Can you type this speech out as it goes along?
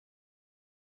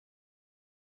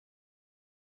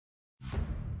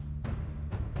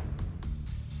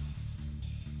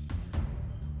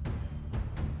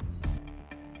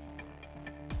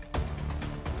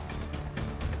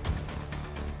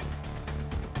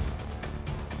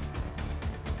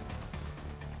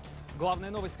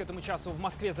Главная новость к этому часу. В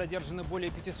Москве задержаны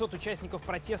более 500 участников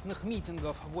протестных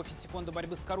митингов. В офисе Фонда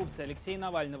борьбы с коррупцией Алексея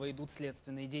Навального идут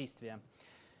следственные действия.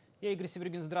 Я Игорь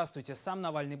Севрюгин, здравствуйте. Сам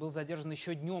Навальный был задержан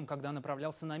еще днем, когда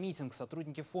направлялся на митинг.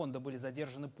 Сотрудники фонда были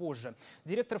задержаны позже.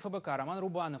 Директор ФБК Роман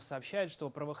Рубанов сообщает, что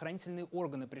правоохранительные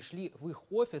органы пришли в их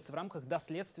офис в рамках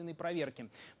доследственной проверки.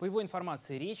 По его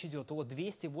информации, речь идет о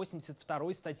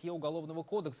 282 статье Уголовного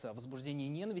кодекса – возбуждение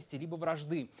ненависти либо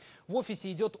вражды. В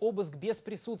офисе идет обыск без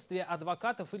присутствия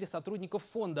адвокатов или сотрудников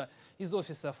фонда. Из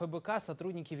офиса ФБК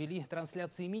сотрудники вели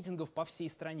трансляции митингов по всей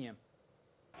стране.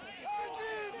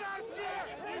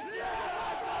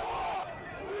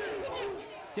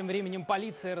 Тем временем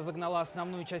полиция разогнала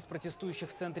основную часть протестующих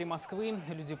в центре Москвы.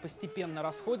 Люди постепенно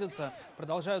расходятся.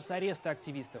 Продолжаются аресты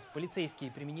активистов.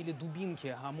 Полицейские применили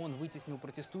дубинки. ОМОН вытеснил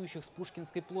протестующих с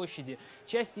Пушкинской площади.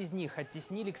 Часть из них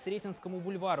оттеснили к Сретенскому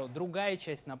бульвару. Другая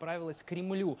часть направилась к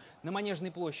Кремлю. На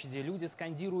Манежной площади люди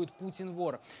скандируют «Путин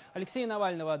вор». Алексея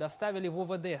Навального доставили в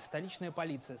ОВД. Столичная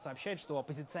полиция сообщает, что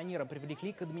оппозиционера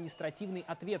привлекли к административной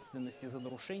ответственности за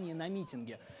нарушение на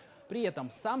митинге. При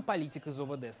этом сам политик из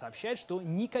ОВД сообщает, что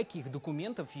никаких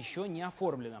документов еще не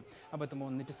оформлено. Об этом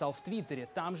он написал в Твиттере.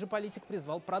 Там же политик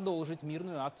призвал продолжить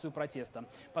мирную акцию протеста.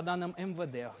 По данным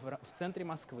МВД, в центре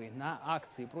Москвы на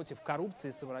акции против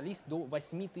коррупции собрались до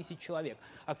 8 тысяч человек.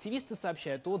 Активисты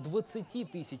сообщают о 20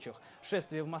 тысячах.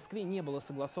 Шествие в Москве не было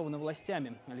согласовано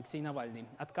властями. Алексей Навальный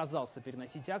отказался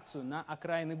переносить акцию на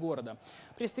окраины города.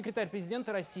 Пресс-секретарь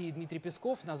президента России Дмитрий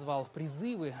Песков назвал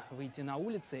призывы выйти на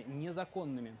улицы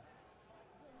незаконными.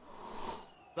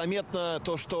 Заметно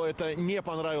то, что это не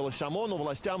понравилось ОМОНу,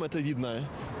 властям это видно.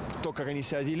 То, как они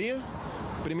себя вели,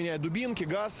 применяя дубинки,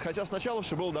 газ. Хотя сначала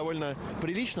все было довольно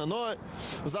прилично, но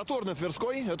затор на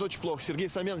Тверской, это очень плохо. Сергей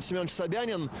Семенович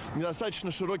Собянин недостаточно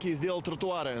широкие сделал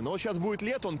тротуары. Но вот сейчас будет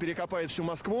лето, он перекопает всю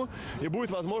Москву, и будет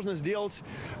возможность сделать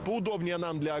поудобнее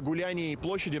нам для гуляний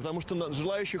площади, потому что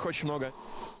желающих очень много.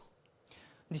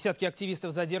 Десятки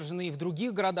активистов задержаны и в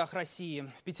других городах России.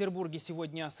 В Петербурге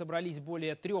сегодня собрались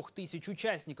более 3000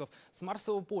 участников. С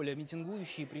Марсового поля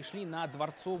митингующие пришли на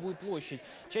Дворцовую площадь.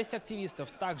 Часть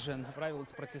активистов также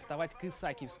направилась протестовать к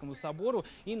Исаакиевскому собору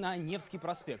и на Невский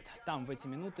проспект. Там в эти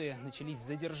минуты начались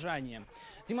задержания.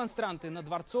 Демонстранты на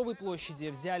Дворцовой площади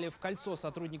взяли в кольцо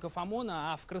сотрудников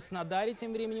ОМОНа, а в Краснодаре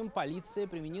тем временем полиция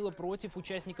применила против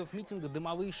участников митинга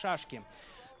дымовые шашки.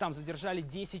 Там задержали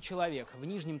 10 человек. В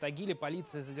Нижнем Тагиле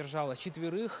полиция задержала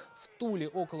 4, в Туле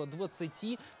около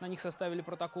 20, на них составили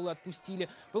протоколы и отпустили.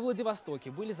 Во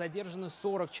Владивостоке были задержаны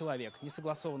 40 человек.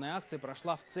 Несогласованная акция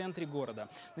прошла в центре города.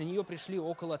 На нее пришли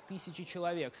около 1000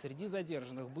 человек. Среди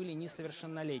задержанных были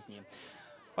несовершеннолетние.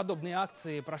 Подобные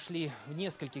акции прошли в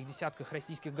нескольких десятках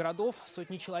российских городов.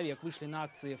 Сотни человек вышли на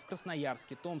акции в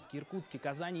Красноярске, Томске, Иркутске,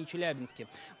 Казани и Челябинске.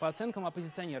 По оценкам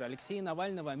оппозиционера Алексея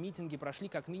Навального, митинги прошли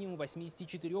как минимум в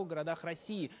 84 городах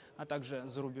России, а также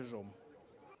за рубежом.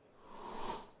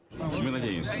 Мы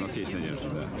надеемся, у нас есть надежда,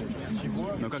 да.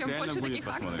 Но как чем больше таких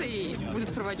акций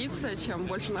будет проводиться, чем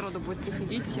больше народу будет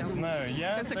приходить, тем,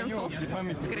 в конце концов,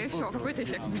 скорее всего, какой-то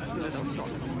эффект будет от этого всего.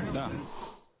 Да.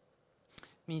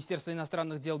 Министерство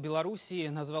иностранных дел Белоруссии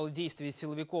назвало действия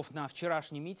силовиков на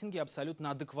вчерашнем митинге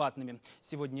абсолютно адекватными.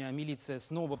 Сегодня милиция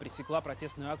снова пресекла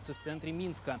протестную акцию в центре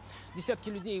Минска. Десятки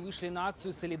людей вышли на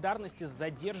акцию солидарности с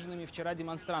задержанными вчера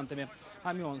демонстрантами.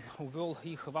 ОМОН увел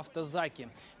их в автозаки.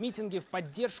 Митинги в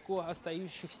поддержку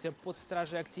остающихся под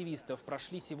стражей активистов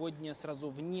прошли сегодня сразу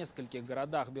в нескольких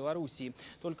городах Белоруссии.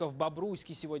 Только в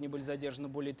Бобруйске сегодня были задержаны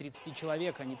более 30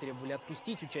 человек. Они требовали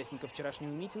отпустить участников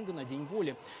вчерашнего митинга на День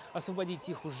воли. Освободить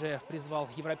их уже призвал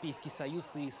Европейский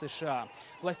Союз и США.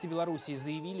 Власти Белоруссии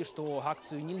заявили, что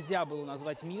акцию нельзя было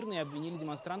назвать мирной и обвинили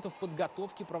демонстрантов в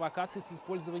подготовке провокаций с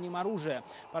использованием оружия.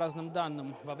 По разным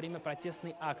данным, во время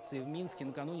протестной акции в Минске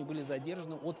накануне были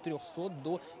задержаны от 300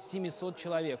 до 700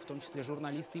 человек, в том числе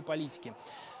журналисты и политики.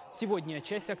 Сегодня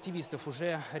часть активистов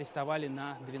уже арестовали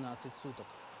на 12 суток.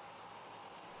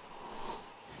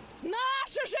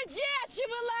 Наши же дети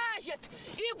вылазят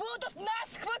и будут нас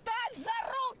хватать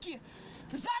за руки,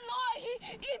 за ноги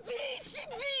и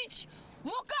бить.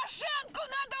 Лукашенко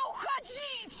надо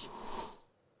уходить!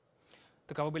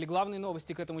 Таковы были главные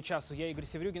новости к этому часу. Я Игорь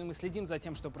Севрюгин. Мы следим за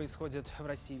тем, что происходит в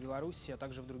России и Беларуси, а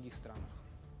также в других странах.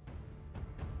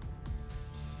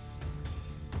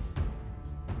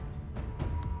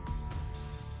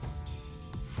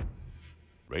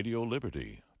 Radio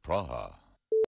Liberty, Praha.